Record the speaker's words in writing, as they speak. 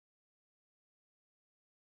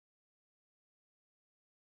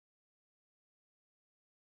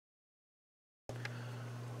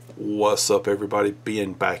What's up, everybody?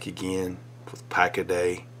 Being back again with Pack a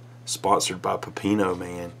Day, sponsored by Pepino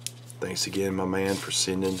Man. Thanks again, my man, for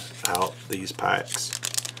sending out these packs.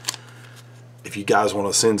 If you guys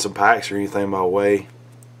want to send some packs or anything my way,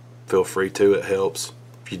 feel free to. It helps.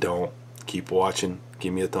 If you don't, keep watching.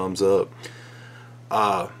 Give me a thumbs up.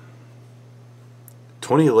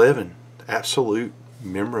 2011 Absolute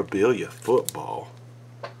Memorabilia football.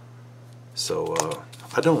 So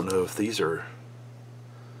I don't know if these are,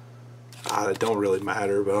 it don't really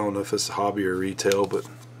matter, but I don't know if it's a hobby or retail, but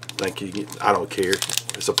I don't care.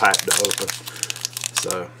 It's a pack to open.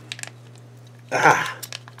 So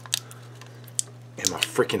and my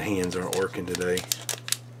freaking hands aren't working today.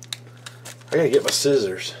 I gotta get my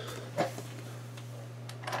scissors.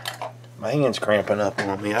 My hand's cramping up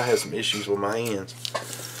on me. I have some issues with my hands.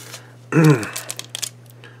 We'll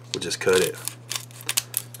just cut it.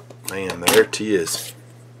 Man, there it is.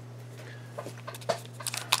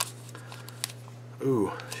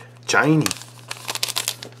 Ooh, shiny.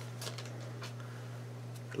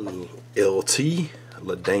 LT,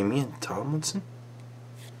 LaDainian Tomlinson.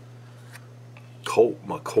 Colt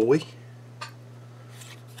McCoy.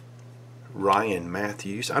 Ryan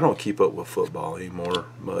Matthews. I don't keep up with football anymore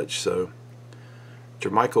much, so.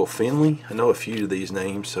 Jermichael Finley. I know a few of these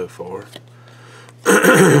names so far.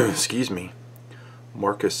 Excuse me.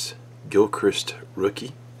 Marcus Gilchrist,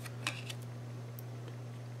 rookie.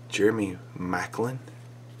 Jeremy Macklin.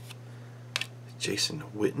 Jason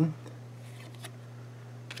Witten.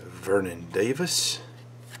 Vernon Davis.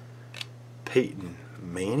 Peyton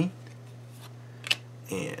Manning.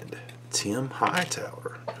 And Tim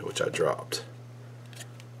Hightower, which I dropped.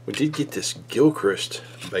 We did get this Gilchrist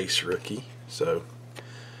base rookie, so.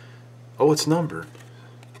 Oh, it's numbered.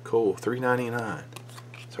 Cool, $3.99.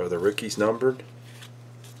 So are the rookies numbered?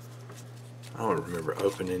 I don't remember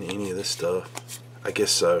opening any of this stuff. I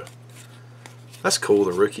guess so. That's cool.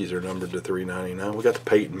 The rookies are numbered to $3.99. We got the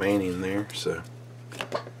Peyton Manning there, so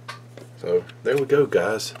there we go,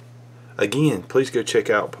 guys. Again, please go check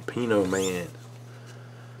out Pepino Man.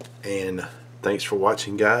 And thanks for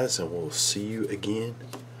watching, guys, and we'll see you again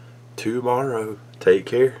tomorrow. Take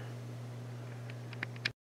care.